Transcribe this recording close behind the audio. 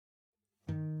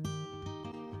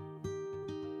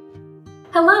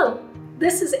Hello,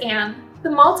 this is Anne, the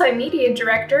Multimedia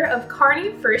Director of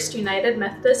Kearney First United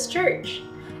Methodist Church,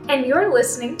 and you're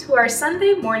listening to our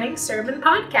Sunday morning sermon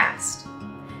podcast.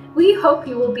 We hope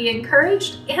you will be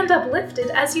encouraged and uplifted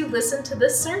as you listen to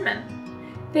this sermon.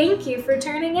 Thank you for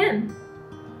tuning in.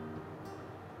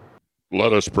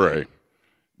 Let us pray.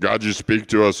 God, you speak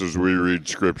to us as we read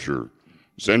Scripture.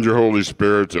 Send your Holy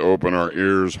Spirit to open our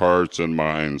ears, hearts, and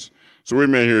minds so we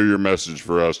may hear your message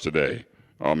for us today.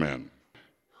 Amen.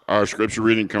 Our Scripture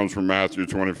reading comes from Matthew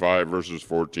 25, verses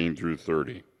 14 through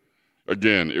 30.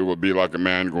 Again, it will be like a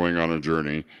man going on a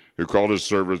journey who called his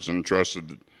servants and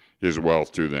entrusted his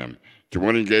wealth to them. To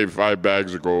one he gave 5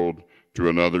 bags of gold, to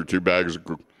another 2 bags of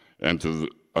gold, and to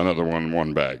another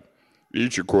 1 bag,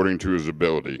 each according to his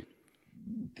ability.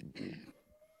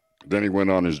 Then he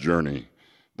went on his journey.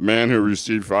 The man who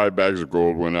received 5 bags of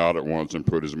gold went out at once and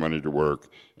put his money to work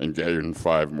and gained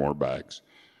 5 more bags.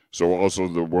 So also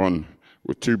the one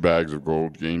with 2 bags of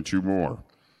gold gained 2 more.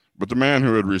 But the man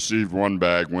who had received 1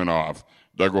 bag went off,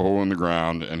 dug a hole in the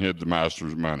ground, and hid the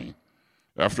master's money.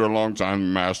 After a long time,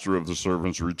 the master of the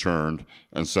servants returned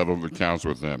and settled accounts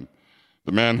with them.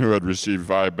 The man who had received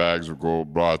 5 bags of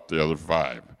gold brought the other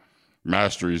 5.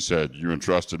 Master, he said, you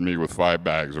entrusted me with 5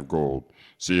 bags of gold.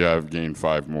 See, I have gained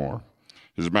 5 more.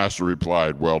 His master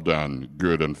replied, well done,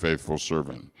 good and faithful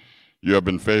servant. You have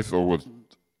been faithful with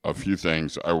a few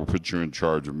things. I will put you in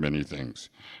charge of many things.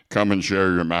 Come and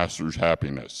share your master's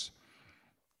happiness.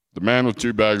 The man with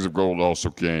 2 bags of gold also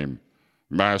came.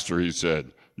 Master, he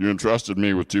said, you entrusted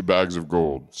me with 2 bags of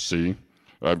gold. See,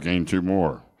 I've gained 2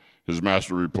 more. His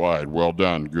master replied, well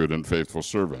done, good and faithful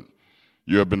servant.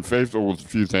 You have been faithful with a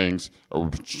few things. I will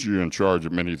put you in charge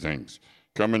of many things.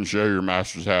 Come and share your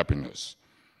master's happiness.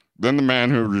 Then the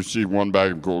man who received 1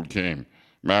 bag of gold came.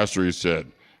 Master, he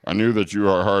said, I knew that you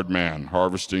are a hard man,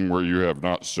 harvesting where you have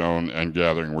not sown and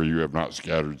gathering where you have not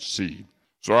scattered seed.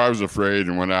 So I was afraid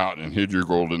and went out and hid your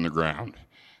gold in the ground.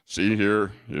 See,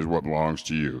 here is what belongs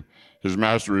to you. His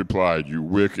master replied, you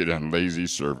wicked and lazy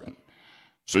servant.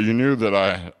 So you knew that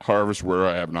I harvest where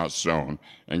I have not sown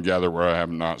and gather where I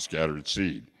have not scattered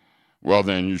seed. Well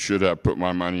then, you should have put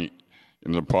my money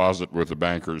in the deposit with the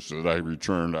bankers so that I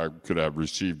returned, I could have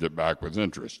received it back with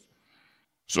interest.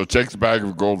 So take the bag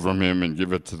of gold from him and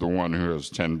give it to the one who has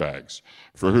 10 bags.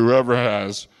 For whoever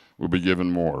has will be given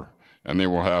more, and they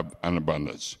will have an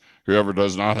abundance. Whoever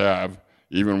does not have,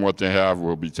 even what they have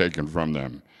will be taken from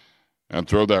them. And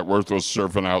throw that worthless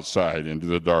servant outside into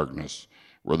the darkness,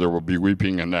 where there will be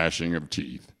weeping and gnashing of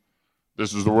teeth.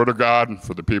 This is the word of God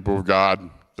for the people of God.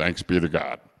 Thanks be to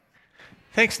God.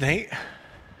 Thanks, Nate.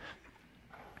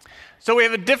 So we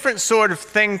have a different sort of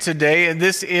thing today.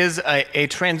 This is a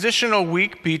transitional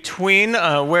week between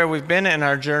where we've been in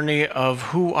our journey of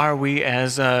who are we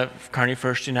as Kearney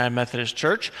First United Methodist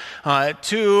Church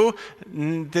to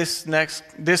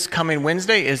this coming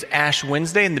Wednesday is Ash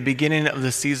Wednesday, and the beginning of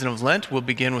the season of Lent. We'll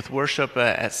begin with worship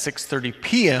at 6:30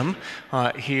 p.m.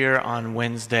 Here on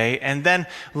Wednesday, and then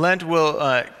Lent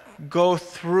will go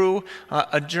through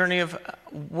a journey of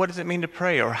what does it mean to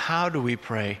pray, or how do we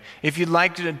pray? If you'd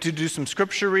like to do some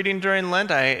scripture reading during Lent,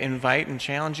 I invite and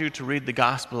challenge you to read the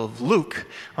Gospel of Luke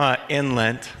in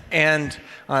Lent. And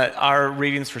our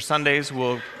readings for Sundays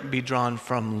will be drawn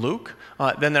from Luke.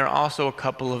 Then there are also a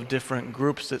couple of different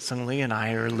groups that Sung Lee and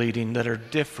I are leading that are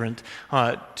different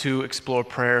to explore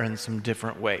prayer in some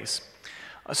different ways.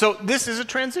 So this is a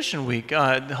transition week,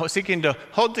 seeking to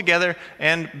hold together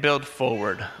and build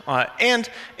forward. And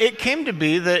it came to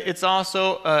be that it's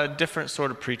also a different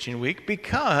sort of preaching week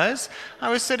because I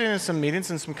was sitting in some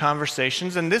meetings and some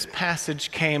conversations, and this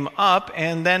passage came up,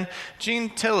 and then Gene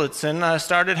Tillotson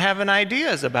started having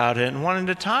ideas about it and wanted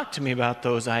to talk to me about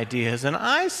those ideas. And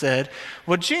I said,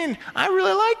 well, Gene, I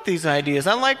really like these ideas.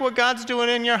 I like what God's doing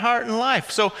in your heart and life.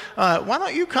 So why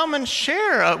don't you come and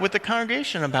share with the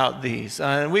congregation about these?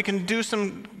 We can do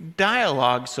some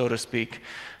dialogue, so to speak.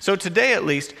 So today, at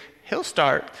least, he'll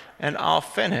start and I'll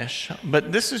finish.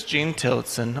 But this is Gene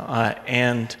Tillotson,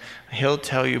 and he'll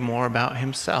tell you more about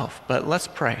himself. But let's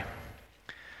pray.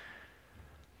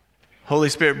 Holy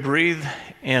Spirit, breathe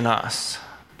in us.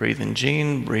 Breathe in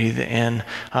Gene, breathe in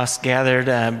us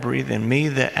gathered, breathe in me,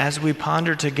 that as we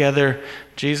ponder together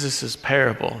Jesus'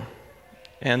 parable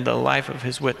and the life of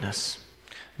his witness,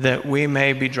 that we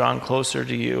may be drawn closer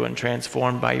to you and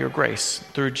transformed by your grace.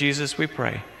 Through Jesus we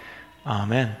pray.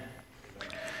 Amen.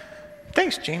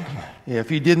 Thanks, Gene. Yeah,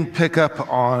 if you didn't pick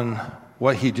up on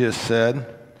what he just said,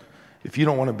 if you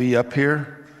don't want to be up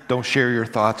here, don't share your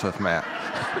thoughts with Matt.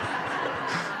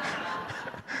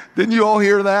 Didn't you all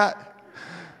hear that?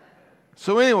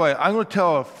 So anyway, I'm going to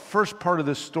tell a first part of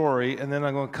this story, and then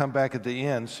I'm going to come back at the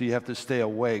end, so you have to stay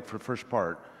awake for the first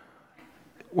part.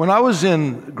 When I was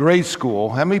in grade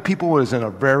school, how many people was in a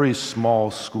very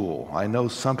small school? I know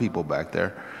some people back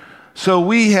there. So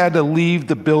we had to leave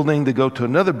the building to go to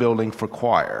another building for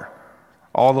choir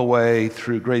all the way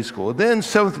through grade school. Then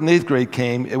 7th and 8th grade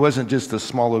came. It wasn't just a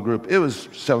smaller group. It was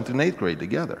 7th and 8th grade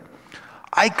together.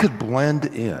 I could blend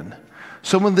in.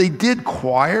 So when they did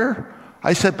choir,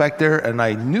 I sat back there and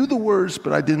I knew the words,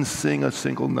 but I didn't sing a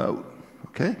single note,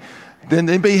 okay? Then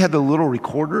anybody had the little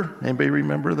recorder? Anybody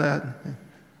remember that?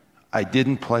 I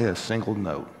didn't play a single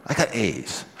note. I got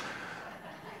A's.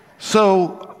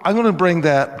 So I'm going to bring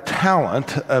that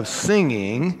talent of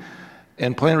singing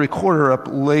and playing a recorder up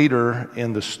later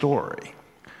in the story.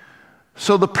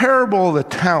 So the parable of the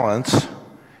talents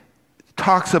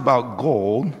talks about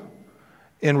gold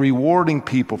and rewarding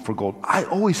people for gold. I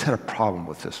always had a problem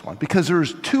with this one because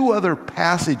there's two other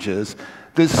passages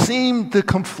that seem to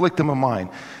conflict in my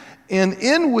mind. And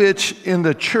in which, in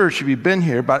the church, if you've been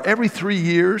here, about every 3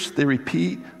 years, they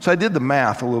repeat. So I did the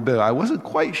math a little bit. I wasn't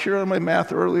quite sure on my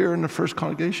math earlier in the first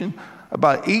congregation.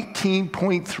 About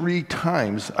 18.3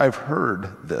 times I've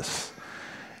heard this.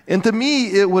 And to me,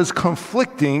 it was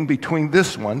conflicting between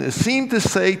this one. It seemed to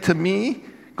say to me,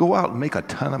 go out and make a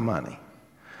ton of money.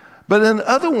 But in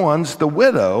other ones, the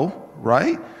widow,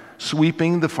 right?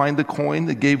 Sweeping to find the coin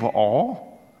that gave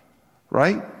all,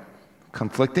 right?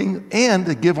 Conflicting. And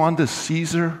to give unto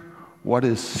Caesar what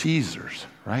is Caesar's,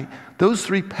 right? Those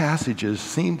three passages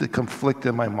seem to conflict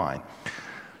in my mind.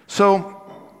 So,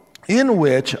 in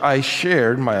which I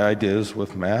shared my ideas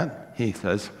with Matt. He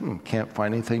says, can't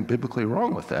find anything biblically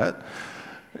wrong with that.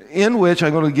 In which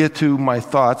I'm going to get to my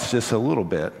thoughts just a little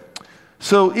bit.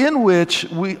 So in which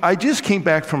I just came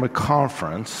back from a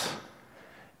conference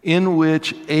in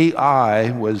which AI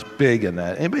was big in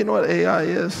that. Anybody know what AI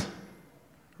is?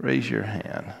 Raise your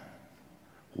hand.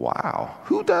 Wow.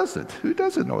 Who doesn't? Who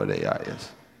doesn't know what AI is?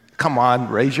 Come on,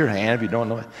 raise your hand if you don't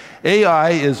know it.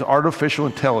 AI is artificial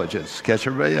intelligence. Catch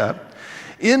everybody up.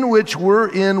 In which we're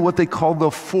in what they call the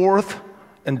fourth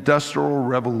industrial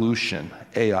revolution,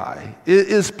 AI. It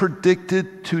is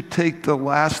predicted to take the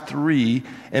last three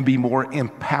and be more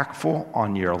impactful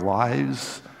on your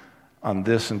lives on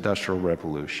this industrial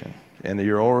revolution. And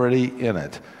you're already in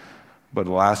it. But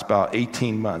the last about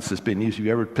 18 months, it's been used. If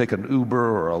you ever pick an Uber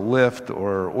or a Lyft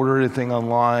or order anything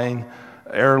online,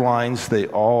 airlines, they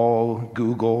all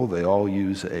Google, they all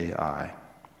use AI.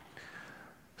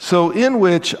 So in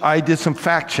which I did some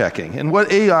fact checking. And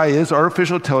what AI is,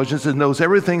 artificial intelligence, it knows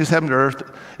everything that's happened to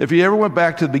Earth. If you ever went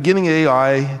back to the beginning of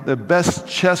AI, the best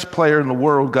chess player in the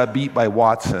world got beat by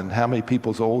Watson. How many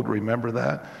people's old remember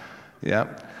that?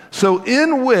 Yeah. So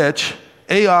in which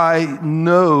AI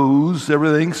knows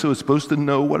everything, so it's supposed to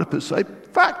know what it puts. So I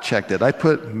fact checked it. I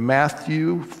put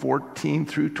Matthew 14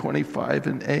 through 25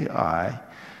 in AI,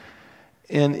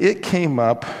 and it came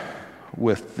up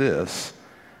with this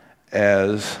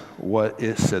as what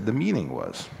it said the meaning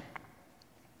was.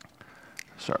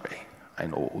 Sorry,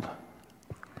 I'm old.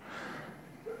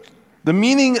 The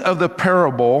meaning of the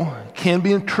parable can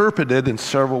be interpreted in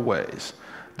several ways.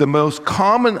 The most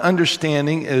common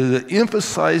understanding is it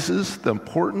emphasizes the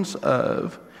importance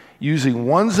of using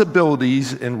one's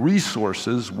abilities and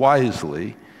resources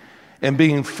wisely and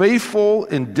being faithful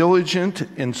and diligent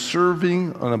in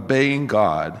serving and obeying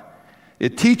God.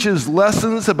 It teaches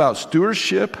lessons about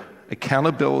stewardship,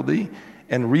 accountability,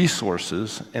 and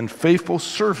resources, and faithful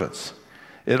servants.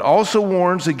 It also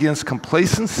warns against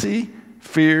complacency,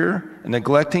 fear, and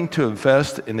neglecting to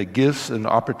invest in the gifts and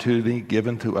opportunity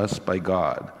given to us by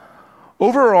God.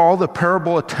 Overall, the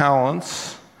parable of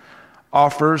talents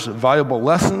offers valuable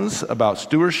lessons about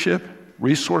stewardship,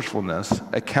 resourcefulness,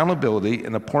 accountability,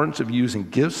 and the importance of using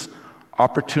gifts,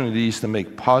 opportunities to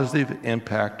make positive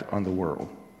impact on the world.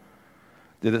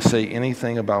 Did it say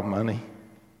anything about money?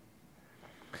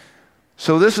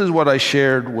 So this is what I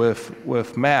shared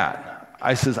with Matt.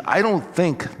 I says, I don't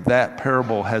think that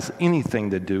parable has anything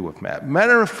to do with Matt.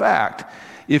 Matter of fact,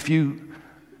 if you've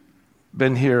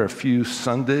been here a few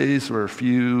Sundays or a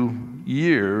few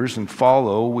years and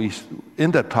follow, we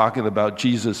end up talking about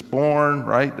Jesus born,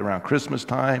 right, around Christmas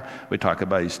time. We talk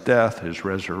about his death, his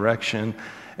resurrection,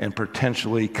 and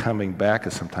potentially coming back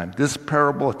at some time. This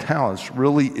parable of talents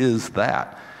really is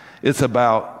that. It's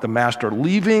about the master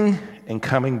leaving and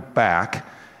coming back,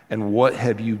 and what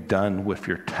have you done with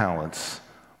your talents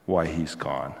while he's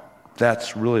gone?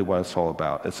 That's really what it's all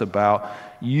about. It's about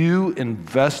you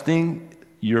investing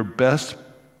your best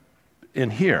in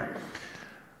here.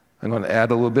 I'm going to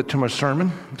add a little bit to my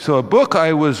sermon. So a book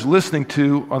I was listening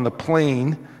to on the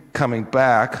plane coming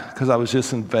back, because I was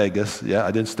just in Vegas. Yeah,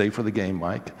 I didn't stay for the game,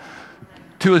 Mike.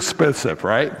 Too expensive,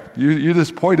 right? You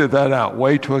just pointed that out,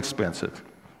 way too expensive.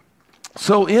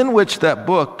 So in which that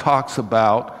book talks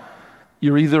about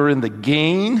you're either in the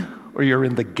gain or you're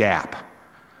in the gap.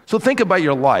 So think about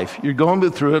your life. You're going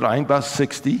through it. I'm about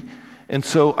 60. And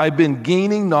so I've been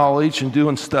gaining knowledge and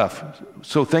doing stuff.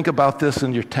 So think about this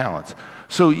in your talents.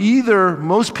 So either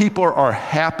most people are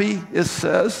happy, it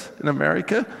says in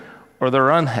America, or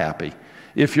they're unhappy.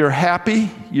 If you're happy,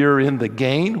 you're in the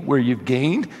gain, where you've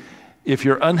gained. If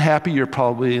you're unhappy, you're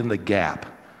probably in the gap,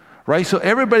 right? So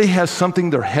everybody has something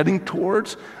they're heading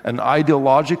towards, an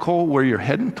ideological where you're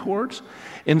heading towards.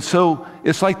 And so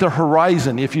it's like the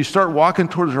horizon. If you start walking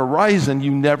towards the horizon,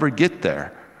 you never get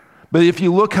there. But if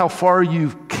you look how far you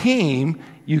came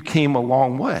a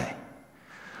long way.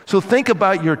 So think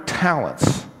about your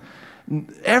talents.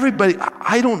 Everybody,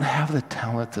 I don't have the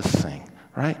talent to sing,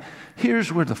 right?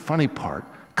 Here's where the funny part.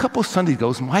 A couple Sundays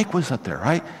ago, Mike was up there,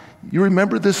 right? You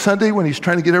remember this Sunday when he's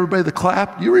trying to get everybody to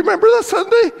clap? You remember that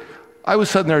Sunday? I was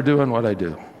sitting there doing what I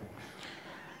do.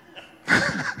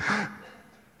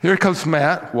 Here comes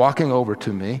Matt walking over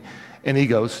to me, and he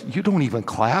goes, "You don't even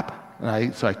clap?"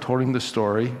 So I told him the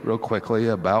story real quickly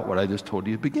about what I just told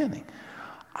you at the beginning.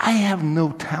 I have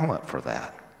no talent for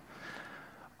that.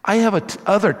 I have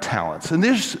other talents, and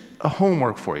there's a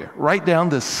homework for you. Write down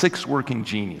the 6 working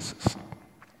geniuses.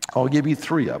 I'll give you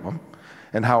 3 of them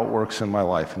and how it works in my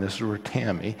life, and this is where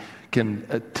Tammy can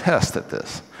attest at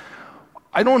this.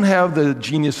 I don't have the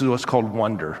genius of what's called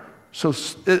wonder. So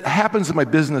it happens in my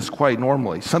business quite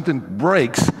normally. Something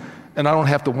breaks, and I don't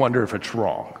have to wonder if it's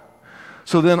wrong.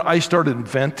 So then I start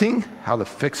inventing how to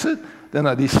fix it. Then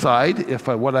I decide if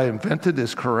what I invented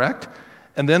is correct.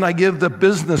 And then I give the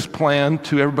business plan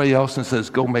to everybody else and says,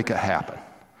 go make it happen.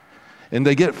 And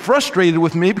they get frustrated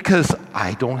with me because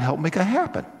I don't help make it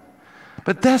happen.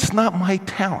 But that's not my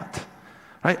talent,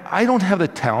 right? I don't have the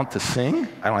talent to sing.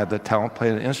 I don't have the talent to play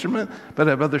an instrument, but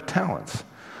I have other talents.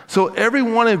 So every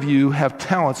one of you have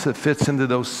talents that fits into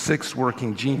those 6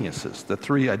 working geniuses. The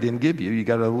 3 I didn't give you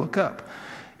got to look up.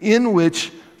 In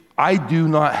which I do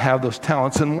not have those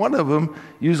talents, and one of them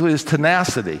usually is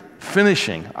tenacity,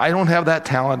 finishing. I don't have that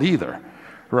talent either,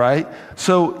 right?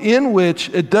 So in which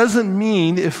it doesn't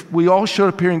mean if we all showed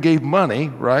up here and gave money,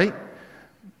 right?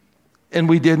 And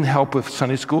we didn't help with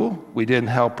Sunday school, we didn't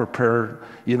help prepare,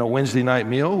 Wednesday night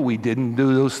meal, we didn't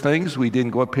do those things, we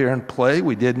didn't go up here and play,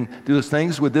 we didn't do those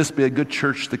things, would this be a good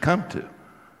church to come to?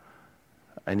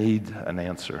 I need an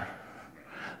answer.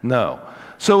 No.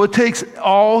 So it takes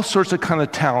all sorts of kind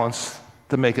of talents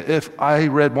to make it. If I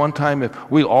read one time,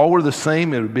 if we all were the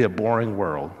same, it would be a boring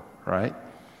world, right?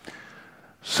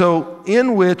 So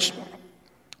in which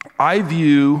I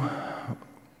view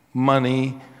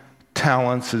money,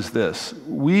 talents as this.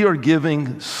 We are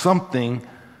giving something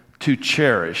to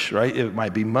cherish, right? It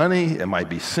might be money, it might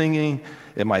be singing,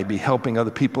 it might be helping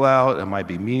other people out, it might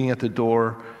be meeting at the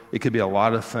door, it could be a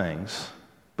lot of things.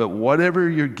 But whatever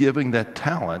you're giving that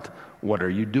talent, what are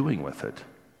you doing with it?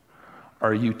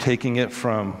 Are you taking it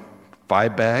from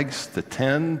 5 bags to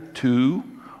 10, 2,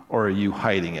 or are you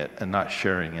hiding it and not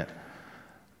sharing it?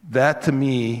 That to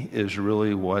me is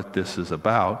really what this is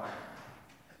about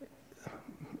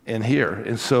in here.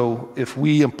 And so if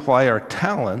we apply our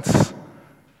talents,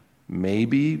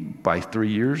 maybe by 3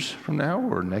 years from now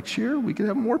or next year, we could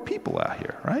have more people out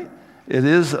here, right? It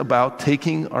is about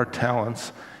taking our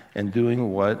talents and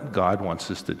doing what God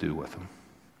wants us to do with them.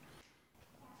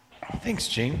 Thanks,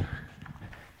 Gene.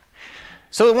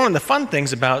 So one of the fun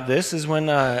things about this is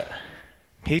when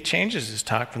he changes his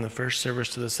talk from the first service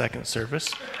to the second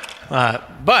service.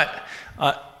 But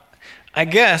I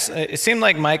guess it seemed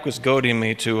like Mike was goading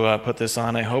me to put this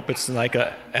on. I hope it's like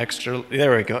a extra.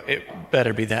 There we go. It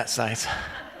better be that size.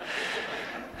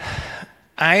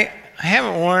 I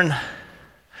haven't worn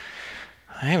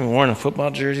a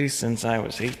football jersey since I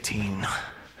was 18,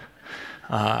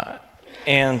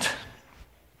 and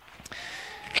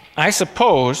I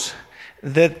suppose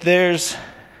that there's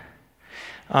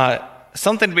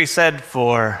something to be said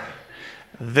for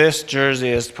this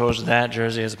jersey as opposed to that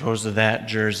jersey as opposed to that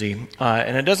jersey.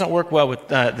 And it doesn't work well with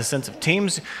the sense of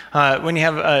teams. When you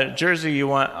have a jersey you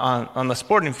want on the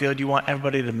sporting field, you want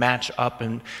everybody to match up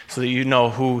and so that you know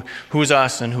who's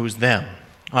us and who's them.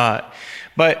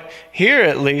 But here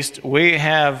at least we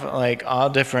have like all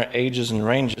different ages and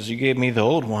ranges. You gave me the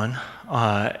old one,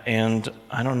 and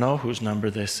I don't know whose number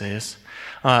this is,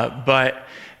 but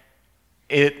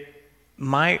it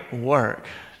might work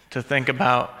to think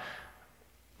about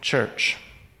church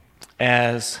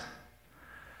as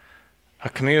a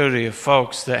community of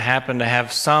folks that happen to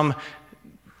have some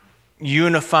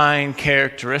unifying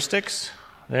characteristics.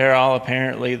 They're all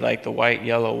apparently like the white,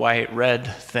 yellow, white, red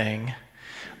thing,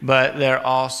 but they're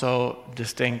also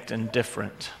distinct and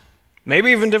different.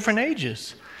 Maybe even different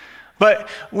ages. But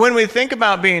when we think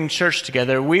about being church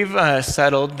together, we've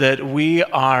settled that we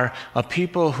are a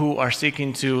people who are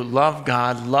seeking to love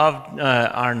God, love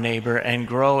our neighbor, and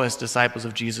grow as disciples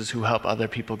of Jesus who help other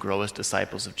people grow as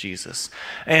disciples of Jesus.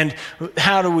 And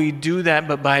how do we do that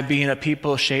but by being a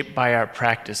people shaped by our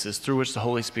practices through which the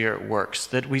Holy Spirit works,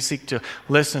 that we seek to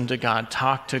listen to God,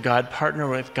 talk to God, partner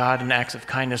with God in acts of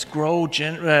kindness, grow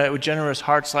with generous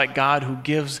hearts like God who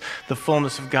gives the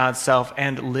fullness of God's self,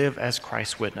 and live as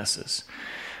Christ's witnesses.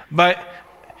 But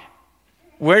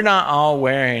we're not all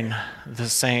wearing the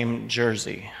same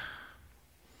jersey,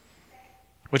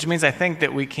 which means I think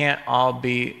that we can't all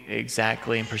be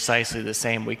exactly and precisely the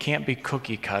same. We can't be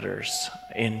cookie cutters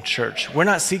in church. We're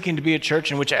not seeking to be a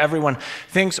church in which everyone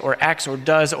thinks or acts or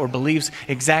does or believes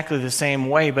exactly the same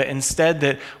way, but instead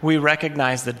that we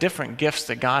recognize the different gifts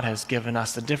that God has given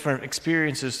us, the different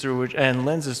experiences through which and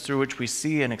lenses through which we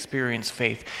see and experience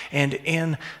faith. And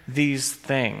in these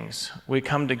things, we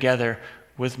come together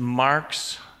with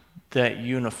marks that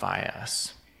unify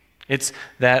us. It's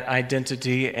that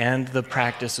identity and the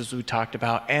practices we talked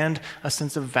about, and a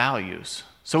sense of values.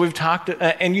 So we've talked,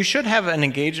 and you should have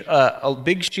a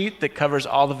big sheet that covers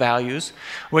all the values,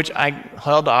 which I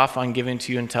held off on giving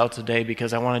to you until today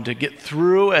because I wanted to get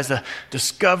through as a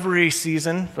discovery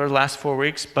season for the last 4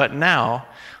 weeks. But now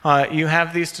you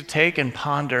have these to take and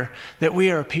ponder that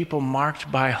we are a people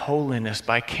marked by holiness,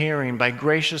 by caring, by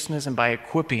graciousness, and by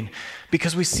equipping,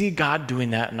 because we see God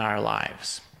doing that in our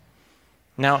lives.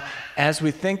 Now, as we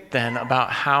think then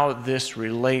about how this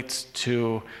relates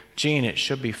to Gene, it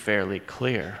should be fairly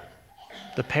clear.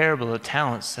 The parable of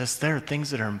talents says there are things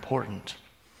that are important.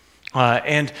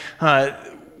 And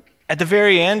at the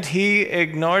very end, he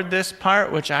ignored this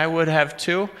part, which I would have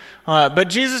too. But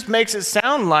Jesus makes it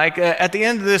sound like at the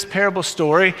end of this parable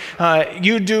story,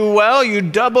 you do well, you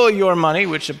double your money,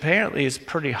 which apparently is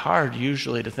pretty hard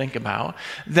usually to think about,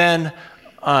 then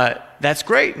that's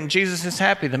great, and Jesus is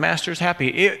happy, the master is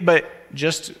happy, but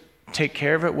just take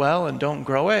care of it well and don't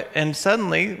grow it. And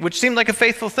suddenly, which seemed like a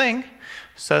faithful thing,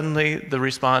 suddenly the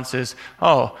response is,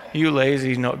 oh, you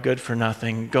lazy, no good for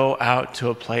nothing, go out to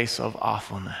a place of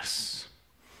awfulness.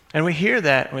 And we hear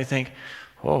that and we think,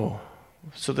 oh,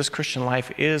 so this Christian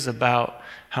life is about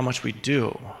how much we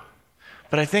do.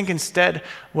 But I think instead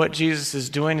what Jesus is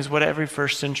doing is what every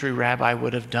first century rabbi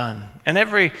would have done, and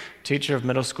every teacher of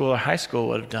middle school or high school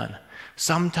would have done.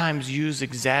 Sometimes use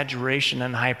exaggeration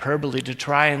and hyperbole to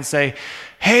try and say,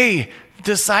 hey,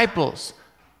 disciples,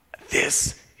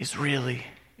 this is really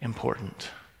important.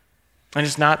 And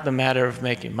it's not the matter of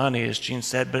making money, as Gene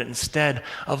said, but instead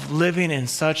of living in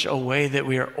such a way that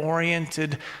we are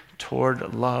oriented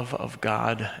toward love of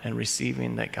God and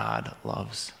receiving that God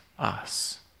loves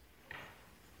us.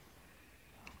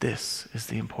 This is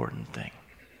the important thing.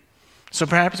 So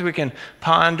perhaps we can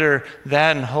ponder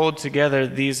that and hold together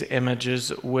these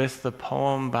images with the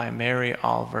poem by Mary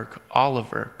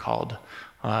Oliver called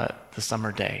The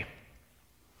Summer Day.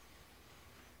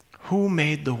 Who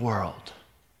made the world?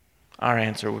 Our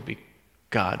answer would be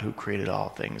God, who created all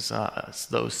things,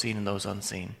 those seen and those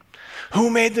unseen. Who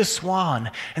made the swan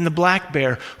and the black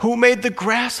bear? Who made the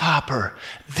grasshopper?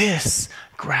 This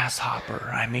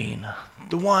grasshopper, I mean.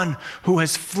 The one who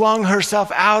has flung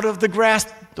herself out of the grass.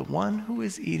 The one who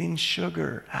is eating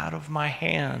sugar out of my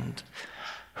hand.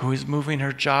 Who is moving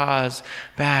her jaws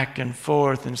back and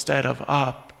forth instead of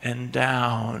up and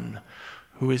down.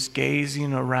 Who is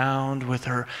gazing around with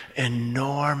her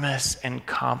enormous and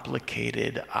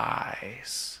complicated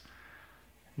eyes.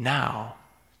 Now,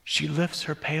 she lifts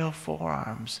her pale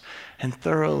forearms and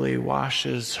thoroughly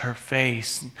washes her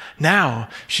face. Now,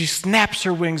 she snaps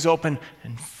her wings open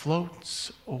and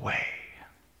floats away.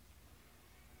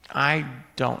 I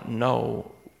don't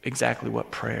know exactly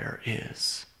what prayer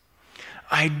is.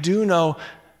 I do know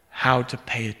how to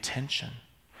pay attention,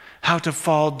 how to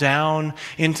fall down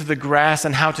into the grass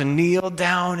and how to kneel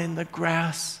down in the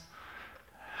grass,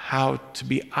 how to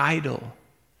be idle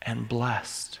and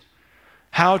blessed,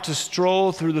 how to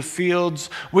stroll through the fields,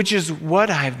 which is what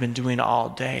I've been doing all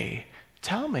day.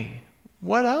 Tell me,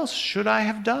 what else should I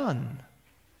have done?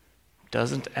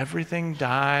 Doesn't everything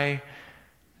die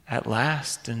at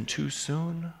last and too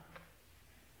soon?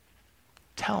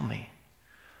 Tell me,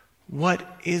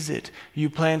 what is it you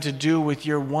plan to do with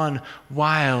your one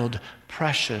wild,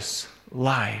 precious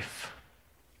life?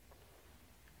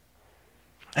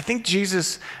 I think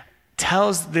Jesus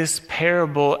tells this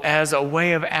parable as a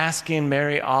way of asking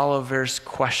Mary Oliver's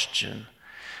question,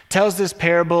 tells this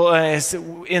parable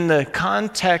in the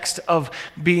context of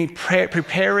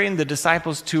preparing the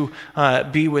disciples to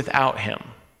be without him,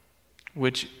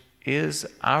 which is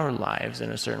our lives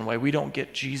in a certain way. We don't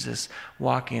get Jesus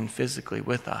walking physically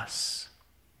with us.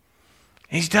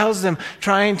 He tells them,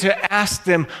 trying to ask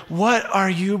them, what are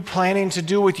you planning to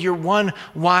do with your one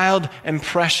wild and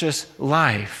precious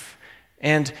life?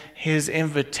 And his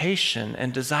invitation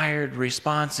and desired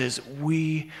response is,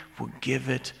 we will give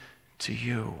it to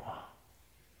you.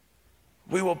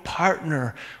 We will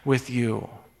partner with you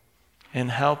in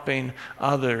helping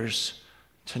others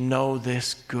to know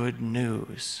this good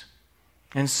news.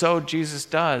 And so Jesus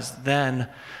does then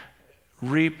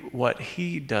reap what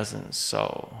he doesn't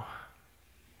sow,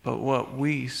 but what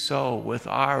we sow with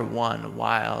our one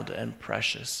wild and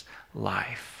precious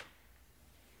life.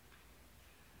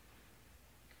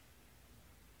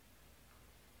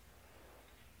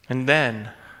 And then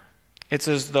it's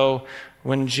as though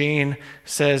when Gene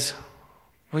says,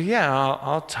 well, yeah,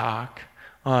 I'll talk,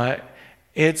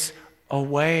 it's a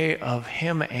way of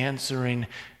him answering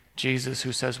Jesus,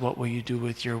 who says, what will you do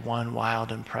with your one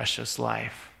wild and precious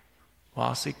life? Well,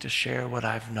 I'll seek to share what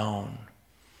I've known.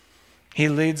 He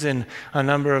leads in a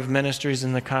number of ministries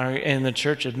in the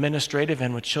church, administrative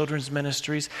and with children's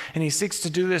ministries, and he seeks to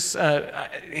do this,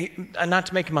 not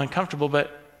to make him uncomfortable,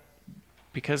 but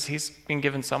because he's been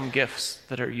given some gifts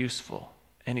that are useful,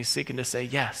 and he's seeking to say,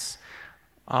 yes,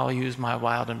 I'll use my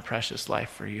wild and precious life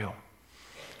for you.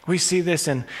 We see this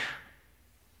in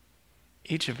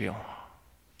each of you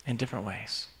in different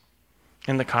ways.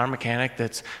 In the car mechanic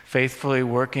that's faithfully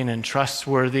working and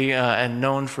trustworthy and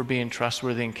known for being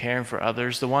trustworthy and caring for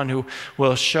others. The one who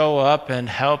will show up and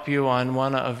help you on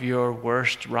one of your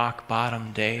worst rock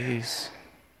bottom days.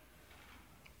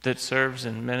 That serves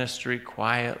in ministry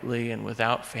quietly and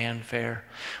without fanfare.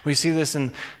 We see this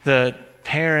in the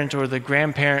parent or the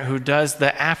grandparent who does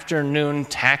the afternoon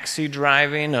taxi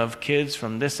driving of kids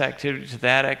from this activity to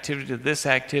that activity to this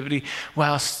activity,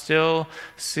 while still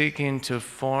seeking to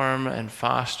form and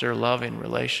foster loving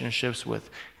relationships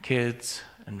with kids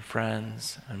and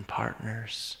friends and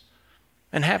partners,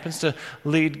 and happens to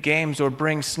lead games or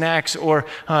bring snacks or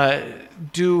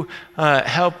do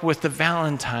help with the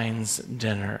Valentine's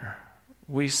dinner.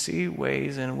 We see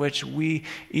ways in which we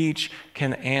each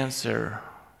can answer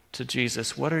to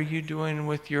Jesus, what are you doing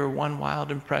with your one wild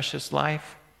and precious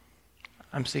life?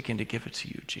 I'm seeking to give it to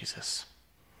you, Jesus.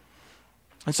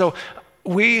 And so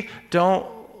we don't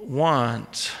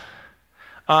want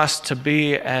us to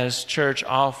be, as church,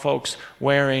 all folks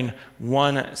wearing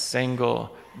one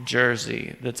single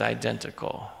jersey that's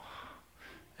identical.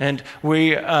 And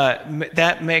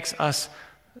that makes us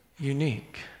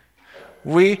unique.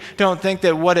 We don't think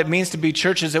that what it means to be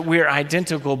church is that we're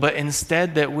identical, but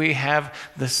instead that we have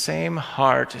the same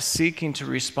heart seeking to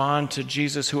respond to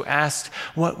Jesus, who asked,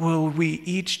 what will we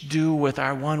each do with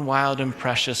our one wild and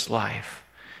precious life?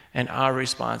 And our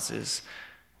response is,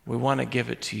 we want to give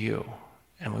it to you,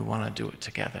 and we want to do it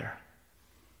together.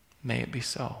 May it be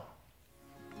so.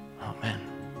 Amen.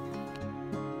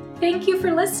 Thank you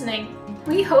for listening.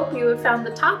 We hope you have found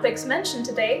the topics mentioned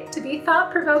today to be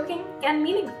thought-provoking and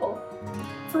meaningful.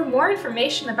 For more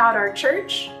information about our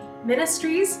church,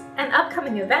 ministries, and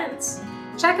upcoming events,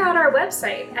 check out our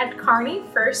website at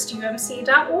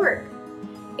kearneyfirstumc.org.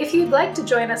 If you'd like to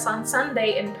join us on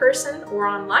Sunday in person or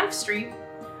on live stream,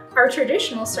 our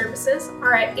traditional services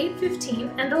are at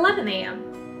 8:15 and 11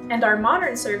 a.m., and our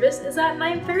modern service is at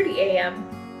 9:30 a.m.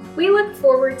 We look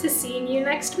forward to seeing you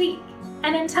next week,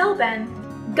 and until then,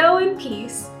 go in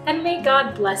peace, and may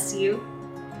God bless you.